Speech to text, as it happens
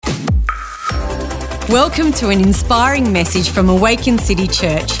Welcome to an inspiring message from Awaken City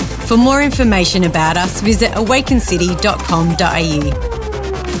Church. For more information about us, visit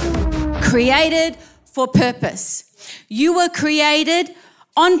awakencity.com.au. Created for purpose. You were created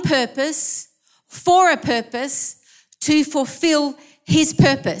on purpose, for a purpose, to fulfill His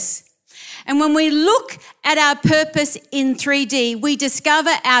purpose. And when we look at our purpose in 3D, we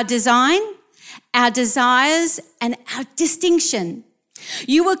discover our design, our desires, and our distinction.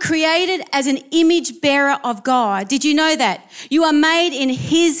 You were created as an image bearer of God. Did you know that? You are made in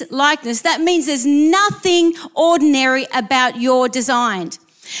His likeness. That means there's nothing ordinary about your design.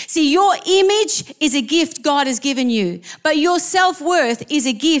 See, your image is a gift God has given you, but your self-worth is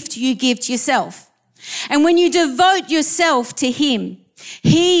a gift you give to yourself. And when you devote yourself to Him,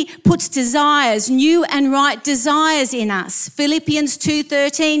 He puts desires, new and right desires in us. Philippians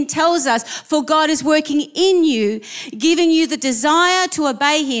 2:13 tells us, for God is working in you, giving you the desire to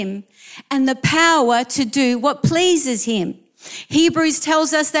obey Him and the power to do what pleases Him. Hebrews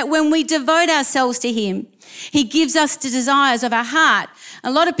tells us that when we devote ourselves to Him, He gives us the desires of our heart.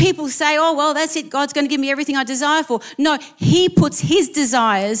 A lot of people say, oh, well, that's it. God's going to give me everything I desire for. No, He puts His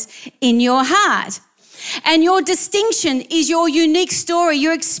desires in your heart. And your distinction is your unique story,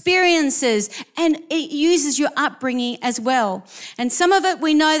 your experiences, and it uses your upbringing as well. And some of it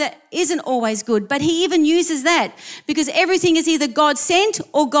we know that isn't always good, but He even uses that because everything is either God sent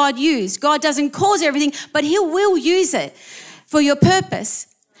or God used. God doesn't cause everything, but He will use it for your purpose.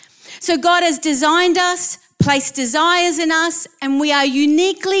 So God has designed us, placed desires in us, and we are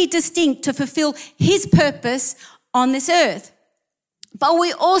uniquely distinct to fulfill His purpose on this earth. But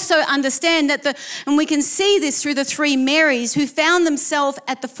we also understand that and we can see this through the three Marys who found themselves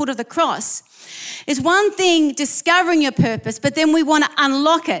at the foot of the cross. It's one thing discovering your purpose, but then we want to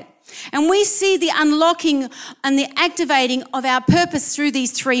unlock it. And we see the unlocking and the activating of our purpose through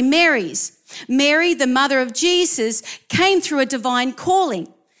these three Marys. Mary, the mother of Jesus, came through a divine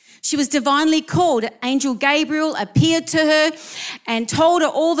calling. She was divinely called. Angel Gabriel appeared to her and told her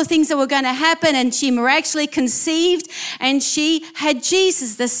all the things that were going to happen, and she miraculously conceived, and she had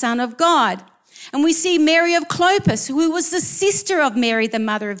Jesus, the Son of God. And we see Mary of Clopas, who was the sister of Mary, the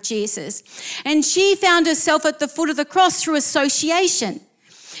mother of Jesus. And she found herself at the foot of the cross through association.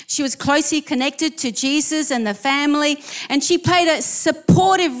 She was closely connected to Jesus and the family, and she played a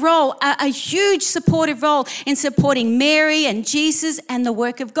supportive role, a huge supportive role in supporting Mary and Jesus and the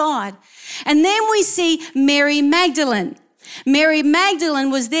work of God. And then we see Mary Magdalene. Mary Magdalene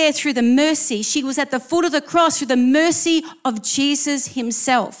was there through the mercy. She was at the foot of the cross through the mercy of Jesus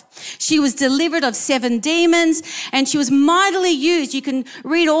Himself. She was delivered of 7 demons and she was mightily used. You can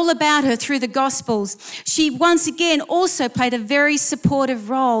read all about her through the Gospels. She once again also played a very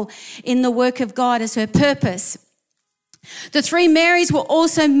supportive role in the work of God as her purpose. The three Marys were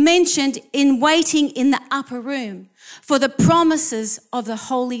also mentioned in waiting in the upper room for the promises of the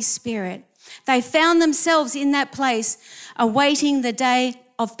Holy Spirit. They found themselves in that place awaiting the day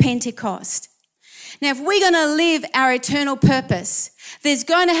of Pentecost. Now, if we're going to live our eternal purpose, there's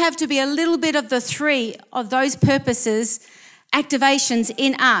going to have to be a little bit of the three of those purposes, activations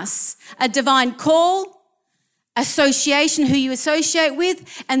in us. A divine call, association, who you associate with,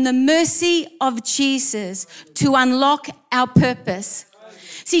 and the mercy of Jesus to unlock our purpose.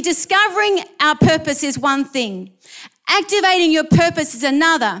 See, discovering our purpose is one thing. Activating your purpose is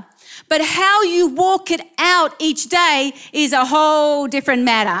another. But how you walk it out each day is a whole different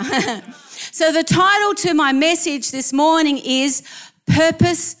matter. So the title to my message this morning is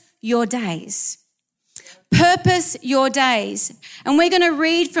Purpose Your Days. Purpose your days. And we're going to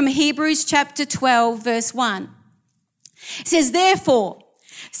read from Hebrews chapter 12, verse 1. It says, therefore,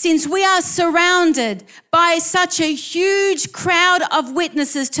 since we are surrounded by such a huge crowd of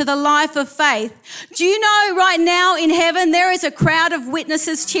witnesses to the life of faith, do you know right now in heaven there is a crowd of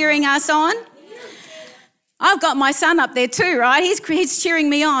witnesses cheering us on? I've got my son up there too, right? He's cheering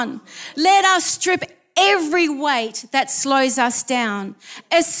me on. Let us strip every weight that slows us down,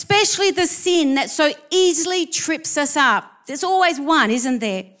 especially the sin that so easily trips us up. There's always one, isn't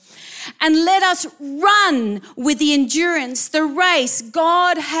there? And let us run with the endurance, the race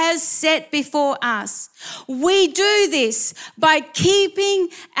God has set before us. We do this by keeping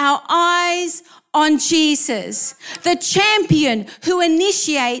our eyes on Jesus, the champion who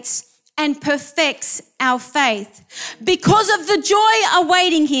initiates and perfects our faith. Because of the joy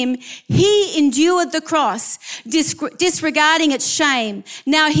awaiting Him, He endured the cross, disregarding its shame.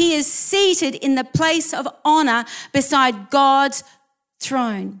 Now He is seated in the place of honor beside God's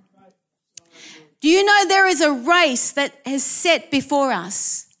throne. Do you know there is a race that is set before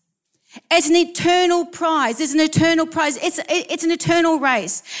us? It's an eternal prize. There's an eternal prize. It's an eternal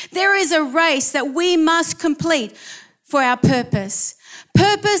race. There is a race that we must complete for our purpose.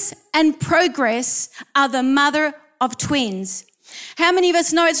 Purpose and progress are the mother of twins. How many of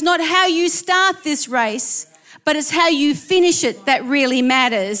us know it's not how you start this race, but it's how you finish it that really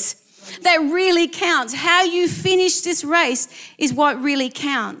matters, that really counts. How you finish this race is what really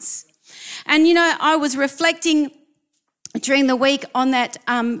counts. And, I was reflecting during the week on that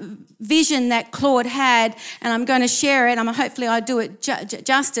vision that Claude had, and I'm going to share it. Hopefully I do it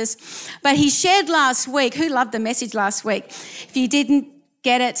justice. But he shared last week. Who loved the message last week? If you didn't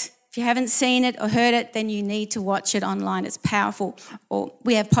get it, if you haven't seen it or heard it, then you need to watch it online. It's powerful. Or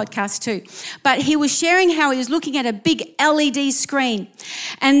we have podcasts too. But he was sharing how he was looking at a big LED screen,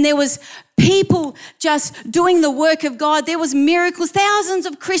 and there was people just doing the work of God. There was miracles, thousands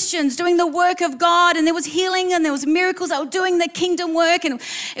of Christians doing the work of God, and there was healing and there was miracles that were doing the kingdom work, and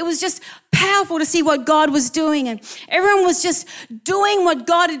it was just powerful to see what God was doing. And everyone was just doing what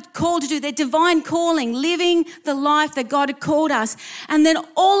God had called to do, their divine calling, living the life that God had called us. And then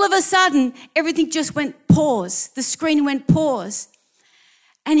all of a sudden, everything just went pause. The screen went pause.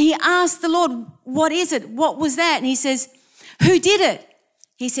 And he asked the Lord, what is it? What was that? And he says, who did it?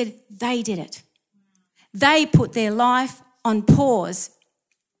 He said, they did it. They put their life on pause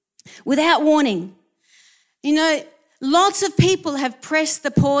without warning. Lots of people have pressed the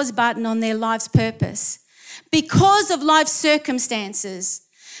pause button on their life's purpose because of life's circumstances,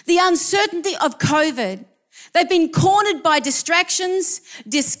 the uncertainty of COVID. They've been cornered by distractions,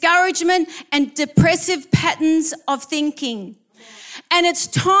 discouragement, and depressive patterns of thinking. And it's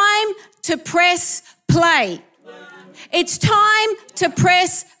time to press play. It's time to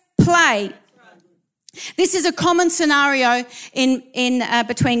press play. This is a common scenario in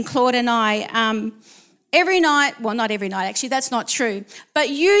between Claude and I. Every night, well, not every night, actually, that's not true. But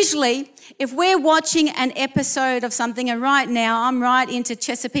usually, if we're watching an episode of something, and right now I'm right into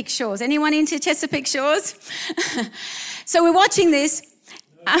Chesapeake Shores. Anyone into Chesapeake Shores? So we're watching this.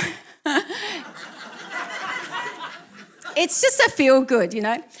 It's just a feel good,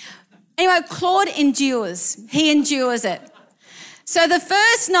 Anyway, Claude endures. He endures it. So the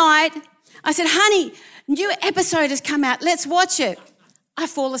first night, I said, honey, new episode has come out. Let's watch it. I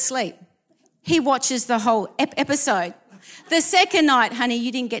fall asleep. He watches the whole episode. The second night, honey,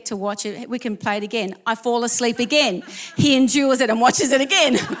 you didn't get to watch it. We can play it again. I fall asleep again. He endures it and watches it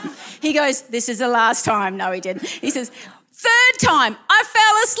again. He goes, this is the last time. No, he didn't. He says, third time, I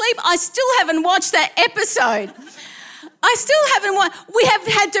fell asleep. I still haven't watched that episode. We have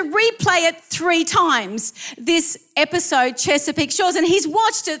had to replay it 3 times, this episode, Chesapeake Shores, and he's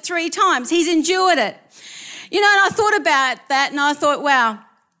watched it 3 times. He's endured it. And I thought about that, and I thought, wow,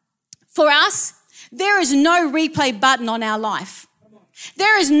 for us, there is no replay button on our life.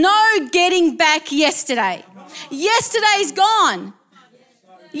 There is no getting back yesterday. Yesterday's gone.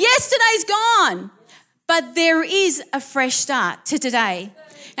 Yesterday's gone. But there is a fresh start to today.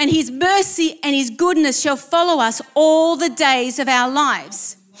 And his mercy and his goodness shall follow us all the days of our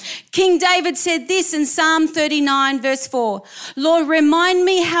lives. King David said this in Psalm 39, verse 4, Lord, remind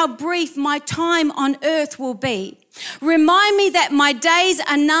me how brief my time on earth will be. Remind me that my days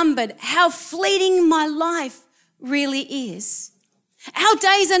are numbered, how fleeting my life really is. Our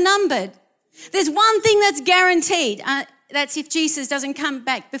days are numbered. There's one thing that's guaranteed. That's if Jesus doesn't come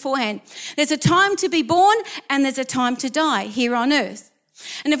back beforehand. There's a time to be born and there's a time to die here on earth.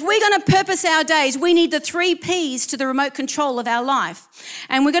 And if we're going to purpose our days, we need the 3 P's to the remote control of our life.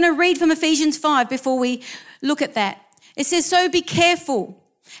 And we're going to read from Ephesians 5 before we look at that. It says, so be careful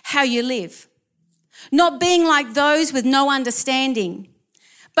how you live, not being like those with no understanding,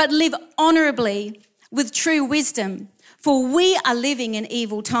 but live honourably with true wisdom, for we are living in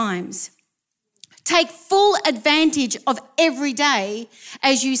evil times. Take full advantage of every day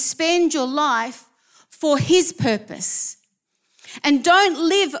as you spend your life for his purpose. And don't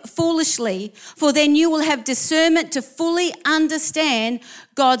live foolishly, for then you will have discernment to fully understand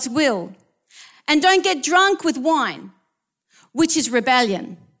God's will. And don't get drunk with wine, which is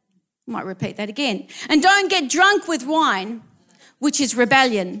rebellion. I might repeat that again. And don't get drunk with wine, which is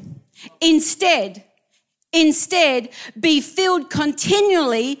rebellion. Instead, be filled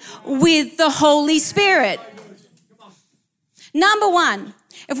continually with the Holy Spirit. Number 1.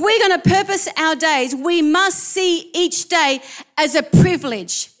 If we're going to purpose our days, we must see each day as a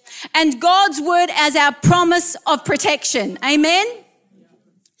privilege and God's word as our promise of protection. Amen?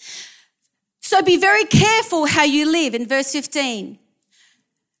 So be very careful how you live in verse 15.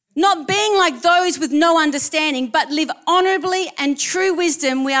 not being like those with no understanding, but live honorably and true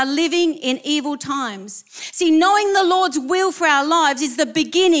wisdom. We are living in evil times. See, knowing the Lord's will for our lives is the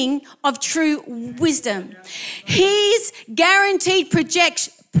beginning of true wisdom. His guaranteed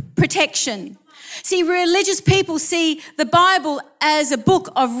protection. See, religious people see the Bible as a book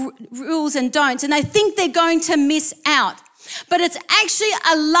of rules and don'ts, and they think they're going to miss out. But it's actually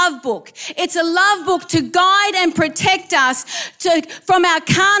a love book. It's a love book to guide and protect us from our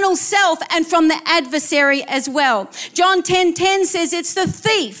carnal self and from the adversary as well. John 10:10 says it's the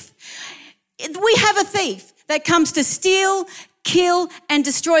thief. We have a thief that comes to steal, kill, and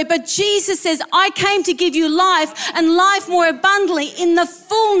destroy. But Jesus says, I came to give you life and life more abundantly in the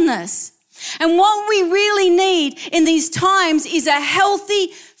fullness. And what we really need in these times is a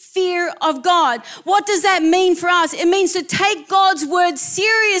healthy fear of God. What does that mean for us? It means to take God's word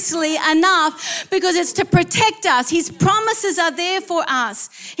seriously enough because it's to protect us. His promises are there for us.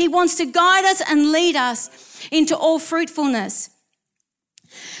 He wants to guide us and lead us into all fruitfulness.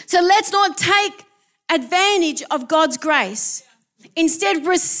 So let's not take advantage of God's grace. Instead,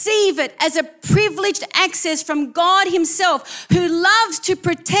 receive it as a privileged access from God himself, who loves to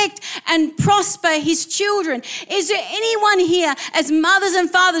protect and prosper his children. Is there anyone here as mothers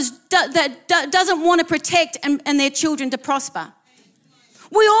and fathers that doesn't want to protect and their children to prosper?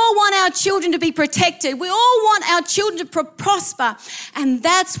 We all want our children to be protected. We all want our children to prosper. And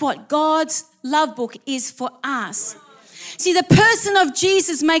that's what God's love book is for us. See, the person of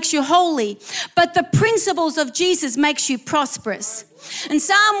Jesus makes you holy, but the principles of Jesus makes you prosperous. And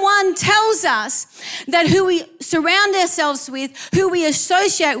Psalm 1 tells us that who we surround ourselves with, who we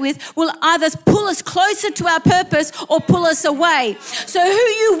associate with, will either pull us closer to our purpose or pull us away. So who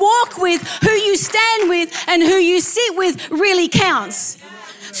you walk with, who you stand with, and who you sit with really counts.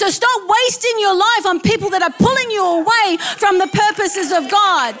 So stop wasting your life on people that are pulling you away from the purposes of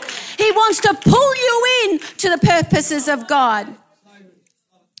God. He wants to pull you in to the purposes of God.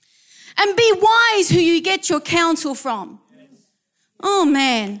 And be wise who you get your counsel from. Oh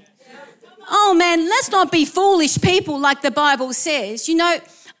man, let's not be foolish people like the Bible says. You know,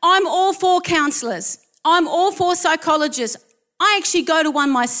 I'm all for counselors. I'm all for psychologists. I actually go to one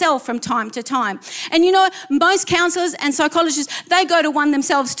myself from time to time. And you know, most counselors and psychologists, they go to one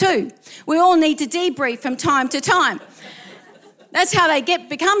themselves too. We all need to debrief from time to time. That's how they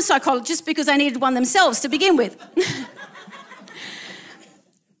become psychologists, because they needed one themselves to begin with.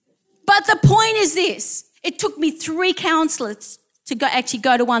 But the point is this. It took me 3 counselors to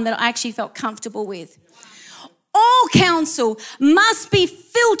go to one that I actually felt comfortable with. All counsel must be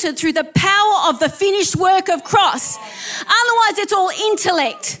filtered through the power of the finished work of cross. Otherwise, it's all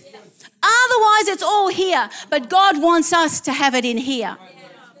intellect. Otherwise, it's all here. But God wants us to have it in here.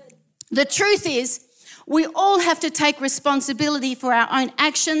 The truth is, we all have to take responsibility for our own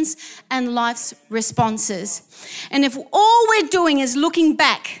actions and life's responses. And if all we're doing is looking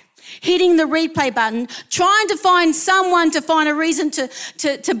back, hitting the replay button, trying to find someone to find a reason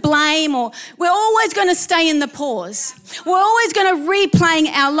to blame, or we're always going to stay in the pause. We're always going to replaying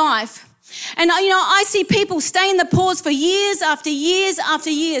our life. And, you know, I see people stay in the pause for years after years after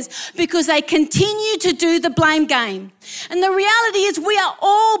years because they continue to do the blame game. And the reality is we are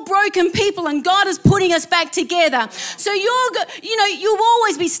all broken people and God is putting us back together. So you'll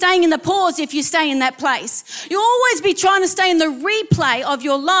always be staying in the pause if you stay in that place. You'll always be trying to stay in the replay of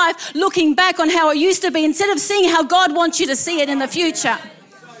your life, looking back on how it used to be instead of seeing how God wants you to see it in the future.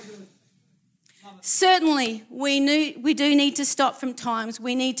 Certainly, we do need to stop from times.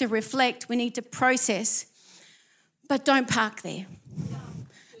 We need to reflect. We need to process. But don't park there.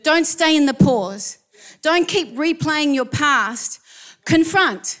 Don't stay in the pause. Don't keep replaying your past.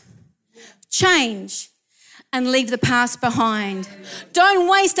 Confront, change, and leave the past behind. Don't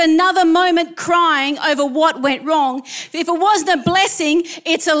waste another moment crying over what went wrong. If it wasn't a blessing,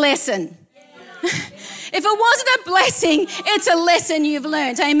 it's a lesson. If it wasn't a blessing, it's a lesson you've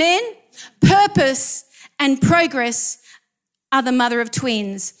learned. Amen? Purpose and progress are the mother of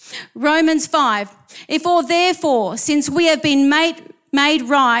twins. Romans 5. Therefore, since we have been made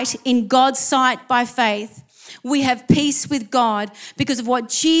right in God's sight by faith, we have peace with God because of what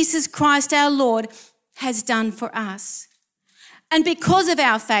Jesus Christ our Lord has done for us. And because of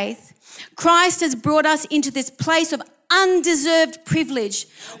our faith, Christ has brought us into this place of undeserved privilege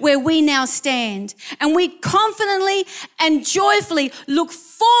where we now stand. And we confidently and joyfully look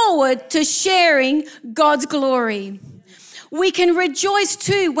forward to sharing God's glory. We can rejoice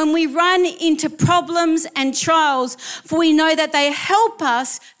too when we run into problems and trials, for we know that they help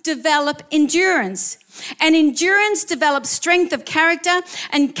us develop endurance. And endurance develops strength of character,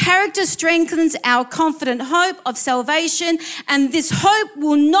 and character strengthens our confident hope of salvation. And this hope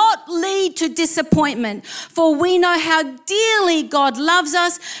will not lead to disappointment, for we know how dearly God loves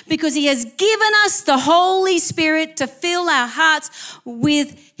us because he has given us the Holy Spirit to fill our hearts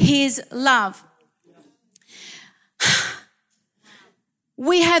with his love.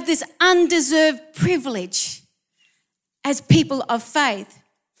 We have this undeserved privilege as people of faith.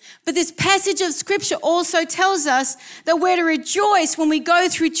 But this passage of scripture also tells us that we're to rejoice when we go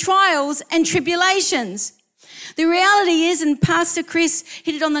through trials and tribulations. The reality is, and Pastor Chris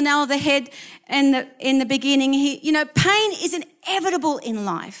hit it on the nail of the head in the beginning, pain is inevitable in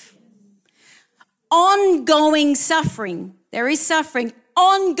life. Ongoing suffering, there is suffering.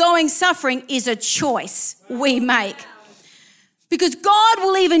 Ongoing suffering is a choice we make. Because God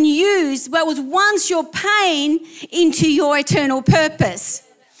will even use what was once your pain into your eternal purpose.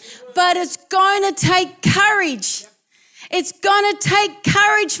 But it's going to take courage. It's going to take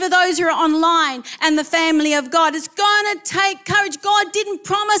courage for those who are online and the family of God. It's going to take courage. God didn't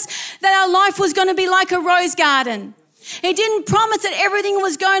promise that our life was going to be like a rose garden. He didn't promise that everything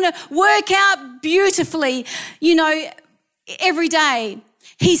was going to work out beautifully, every day.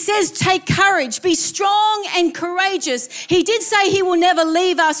 He says, take courage, be strong and courageous. He did say he will never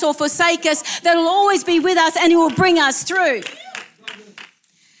leave us or forsake us, that he'll always be with us and he will bring us through.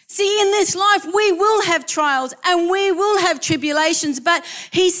 See, in this life, we will have trials and we will have tribulations, but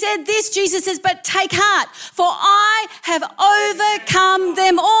he said this, Jesus says, but take heart, for I have overcome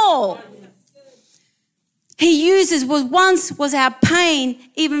them all. He uses what once was our pain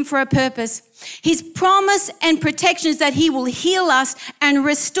even for a purpose. His promise and protection is that he will heal us and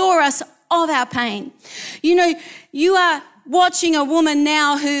restore us of our pain. You are watching a woman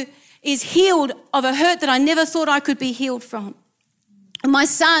now who is healed of a hurt that I never thought I could be healed from. My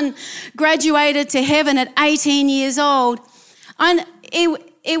son graduated to heaven at 18 years old.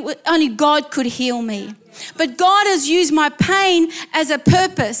 Only God could heal me. But God has used my pain as a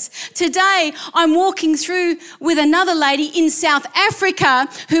purpose. Today, I'm walking through with another lady in South Africa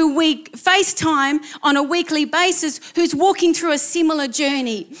who we FaceTime on a weekly basis, who's walking through a similar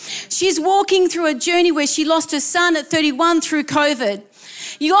journey. She's walking through a journey where she lost her son at 31 through COVID.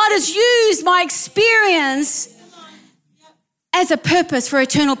 God has used my experience as a purpose for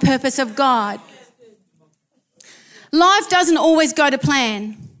eternal purpose of God. Life doesn't always go to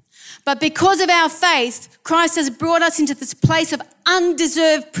plan, but because of our faith, Christ has brought us into this place of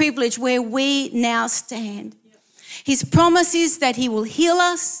undeserved privilege where we now stand. His promise is that he will heal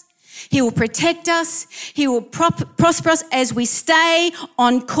us, he will protect us, he will prosper us as we stay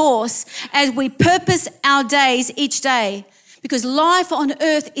on course, as we purpose our days each day, because life on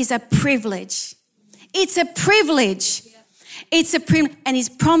earth is a privilege. It's a privilege. It's a privilege, and his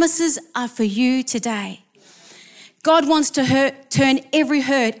promises are for you today. God wants to turn every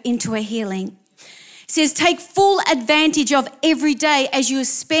hurt into a healing. He says, take full advantage of every day as you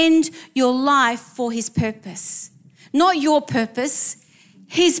spend your life for his purpose. Not your purpose,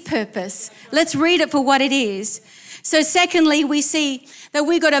 his purpose. Let's read it for what it is. So secondly, we see that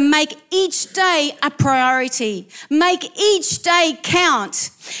we've got to make each day a priority. Make each day count.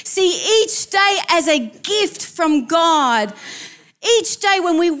 See each day as a gift from God. Each day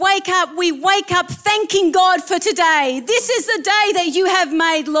when we wake up thanking God for today. This is the day that you have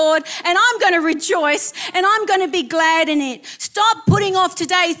made, Lord, and I'm going to rejoice and I'm going to be glad in it. Stop putting off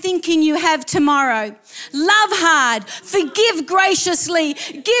today thinking you have tomorrow. Love hard, forgive graciously,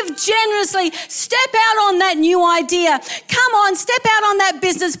 give generously, step out on that new idea. Come on, step out on that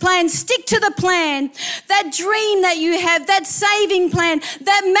business plan, stick to the plan, that dream that you have, that saving plan,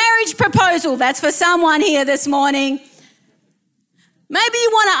 that marriage proposal. That's for someone here this morning. Maybe you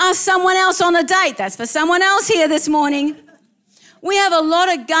want to ask someone else on a date. That's for someone else here this morning. We have a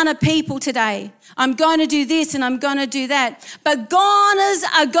lot of gunner people today. I'm going to do this and I'm going to do that. But goners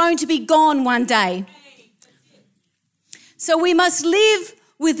are going to be gone one day. So we must live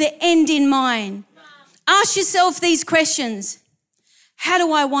with the end in mind. Ask yourself these questions. How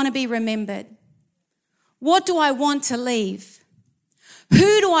do I want to be remembered? What do I want to leave?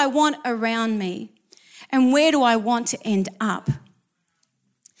 Who do I want around me? And where do I want to end up?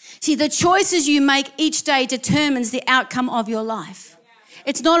 See, the choices you make each day determines the outcome of your life.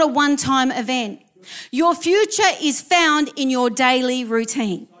 It's not a one-time event. Your future is found in your daily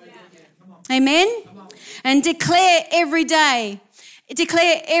routine. Amen? And declare every day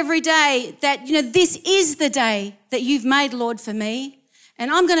that, this is the day that you've made, Lord, for me.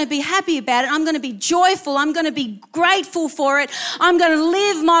 And I'm going to be happy about it. I'm going to be joyful. I'm going to be grateful for it. I'm going to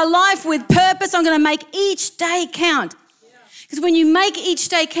live my life with purpose. I'm going to make each day count. Because when you make each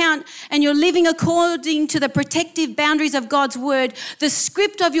day count and you're living according to the protective boundaries of God's word, the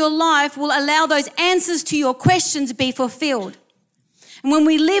script of your life will allow those answers to your questions to be fulfilled. And when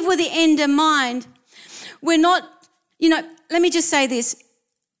we live with the end in mind, we're not, let me just say this.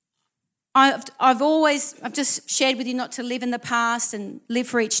 I've just shared with you not to live in the past and live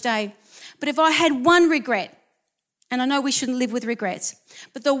for each day. But if I had one regret, and I know we shouldn't live with regrets,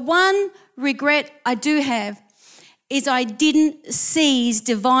 but the one regret I do have is I didn't seize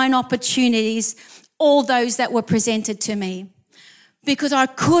divine opportunities, all those that were presented to me, because I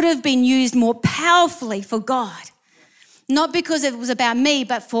could have been used more powerfully for God, not because it was about me,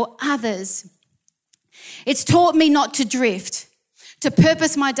 but for others. It's taught me not to drift, to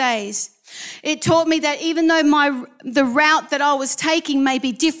purpose my days. It taught me that even though the route that I was taking may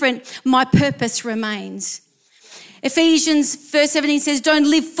be different, my purpose remains. Ephesians 4:17 says, don't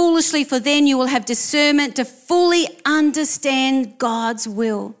live foolishly, for then you will have discernment to fully understand God's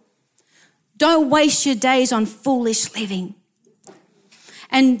will. Don't waste your days on foolish living.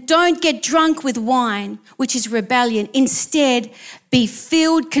 And don't get drunk with wine, which is rebellion. Instead, be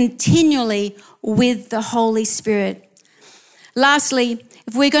filled continually with the Holy Spirit. Lastly,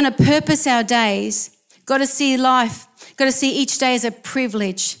 if we're going to purpose our days, got to see each day as a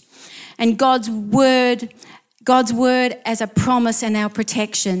privilege, and God's word as a promise and our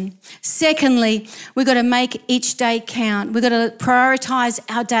protection. Secondly, we've got to make each day count. We've got to prioritize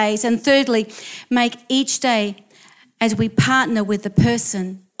our days. And thirdly, make each day as we partner with the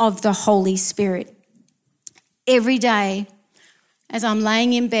person of the Holy Spirit. Every day, as I'm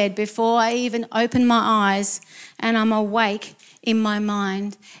laying in bed, before I even open my eyes and I'm awake in my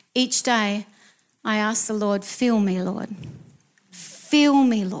mind, each day I ask the Lord, fill me, Lord. Fill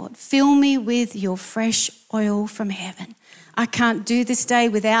me, Lord. Fill me with your fresh oil from heaven. I can't do this day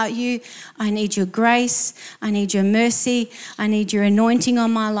without you. I need your grace. I need your mercy. I need your anointing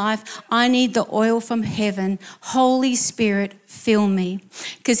on my life. I need the oil from heaven. Holy Spirit, fill me.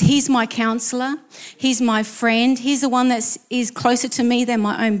 Because he's my counselor. He's my friend. He's the one that is closer to me than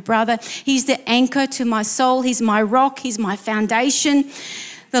my own brother. He's the anchor to my soul. He's my rock. He's my foundation.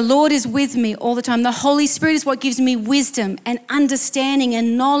 The Lord is with me all the time. The Holy Spirit is what gives me wisdom and understanding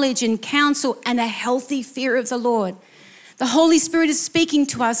and knowledge and counsel and a healthy fear of the Lord. The Holy Spirit is speaking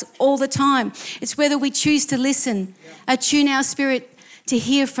to us all the time. It's whether we choose to listen, attune our spirit to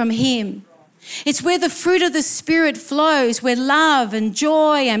hear from him. It's where the fruit of the Spirit flows, where love and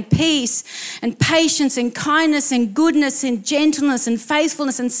joy and peace and patience and kindness and goodness and gentleness and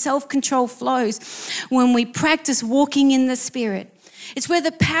faithfulness and self-control flows when we practice walking in the Spirit. It's where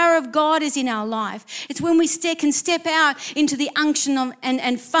the power of God is in our life. It's when we can step out into the unction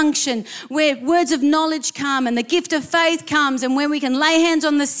and function, where words of knowledge come and the gift of faith comes, and when we can lay hands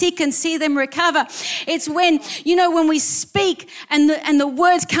on the sick and see them recover. It's when we speak and the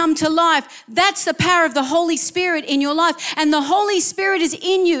words come to life. That's the power of the Holy Spirit in your life. And the Holy Spirit is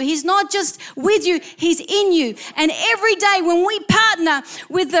in you. He's not just with you, he's in you. And every day when we partner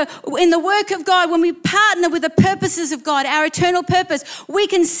in the work of God, when we partner with the purposes of God, our eternal purpose, we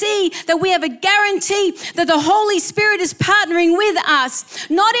can see that we have a guarantee that the Holy Spirit is partnering with us,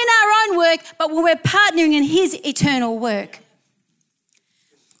 not in our own work, but when we're partnering in his eternal work.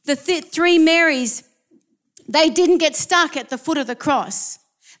 The three Marys, they didn't get stuck at the foot of the cross.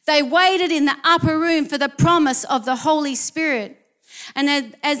 They waited in the upper room for the promise of the Holy Spirit.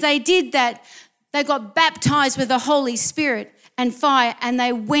 And as they did that, they got baptized with the Holy Spirit and fire, and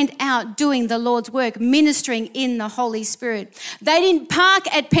they went out doing the Lord's work, ministering in the Holy Spirit. They didn't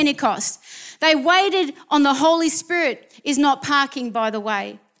park at Pentecost. They waited on the Holy Spirit. Is not parking, by the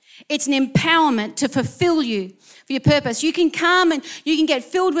way. It's an empowerment to fulfill you for your purpose. You can come and you can get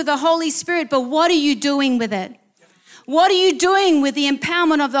filled with the Holy Spirit, but what are you doing with it? What are you doing with the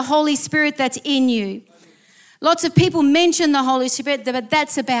empowerment of the Holy Spirit that's in you? Lots of people mention the Holy Spirit, but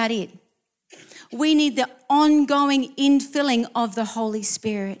that's about it. We need the ongoing infilling of the Holy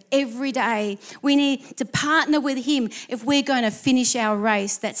Spirit every day. We need to partner with him if we're going to finish our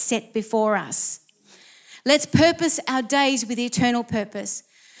race that's set before us. Let's purpose our days with eternal purpose.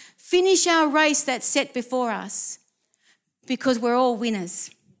 Finish our race that's set before us, because we're all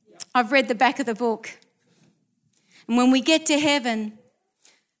winners. I've read the back of the book. And when we get to heaven,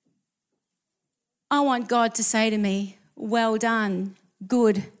 I want God to say to me, well done,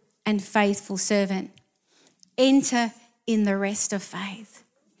 good and faithful servant. Enter in the rest of faith.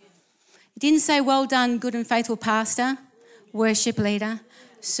 It didn't say, well done, good and faithful pastor, worship leader,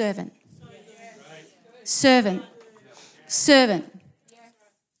 servant. Servant. Servant.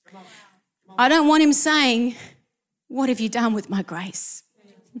 I don't want him saying, what have you done with my grace?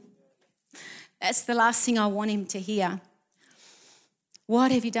 That's the last thing I want him to hear.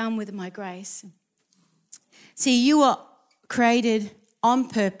 What have you done with my grace? See, you are created on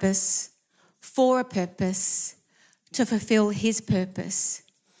purpose, for a purpose, to fulfill his purpose.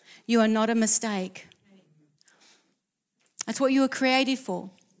 You are not a mistake. That's what you were created for.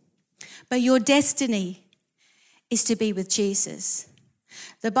 But your destiny is to be with Jesus.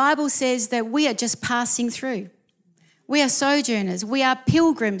 The Bible says that we are just passing through. We are sojourners. We are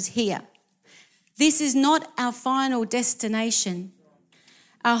pilgrims here. This is not our final destination.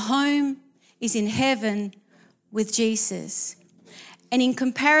 Our home is in heaven with Jesus. And in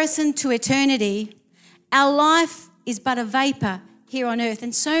comparison to eternity, our life is but a vapor here on earth.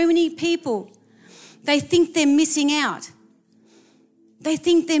 And so many people, they think they're missing out. They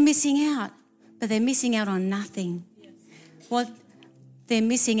think they're missing out, but they're missing out on nothing. What they're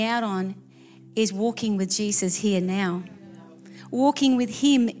missing out on is walking with Jesus here now. Walking with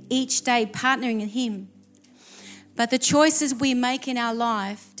him each day, partnering with him. But the choices we make in our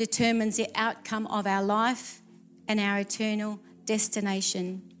life determines the outcome of our life and our eternal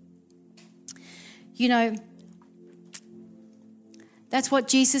destination. You know, that's what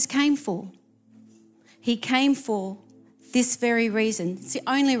Jesus came for. He came for this very reason. It's the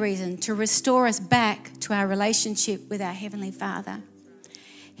only reason, to restore us back to our relationship with our Heavenly Father.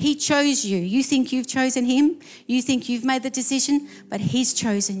 He chose you. You think you've chosen him. You think you've made the decision, but he's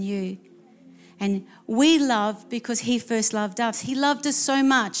chosen you. And we love because he first loved us. He loved us so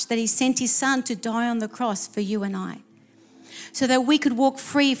much that he sent his son to die on the cross for you and I, so that we could walk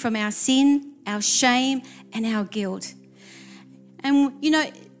free from our sin, our shame, and our guilt. And, you know,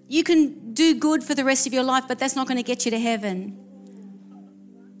 you can do good for the rest of your life, but that's not going to get you to heaven.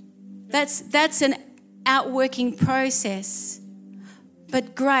 That's an outworking process.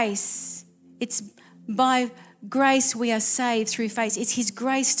 But grace, it's by grace we are saved through faith. It's his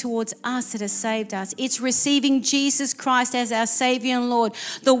grace towards us that has saved us. It's receiving Jesus Christ as our Saviour and Lord,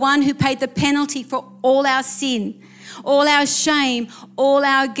 the one who paid the penalty for all our sin, all our shame, all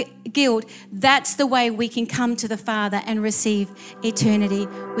our guilt. That's the way we can come to the Father and receive eternity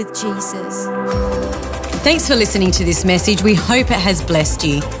with Jesus. Thanks for listening to this message. We hope it has blessed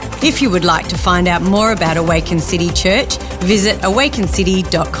you. If you would like to find out more about Awaken City Church, visit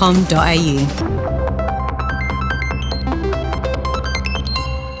awakencity.com.au.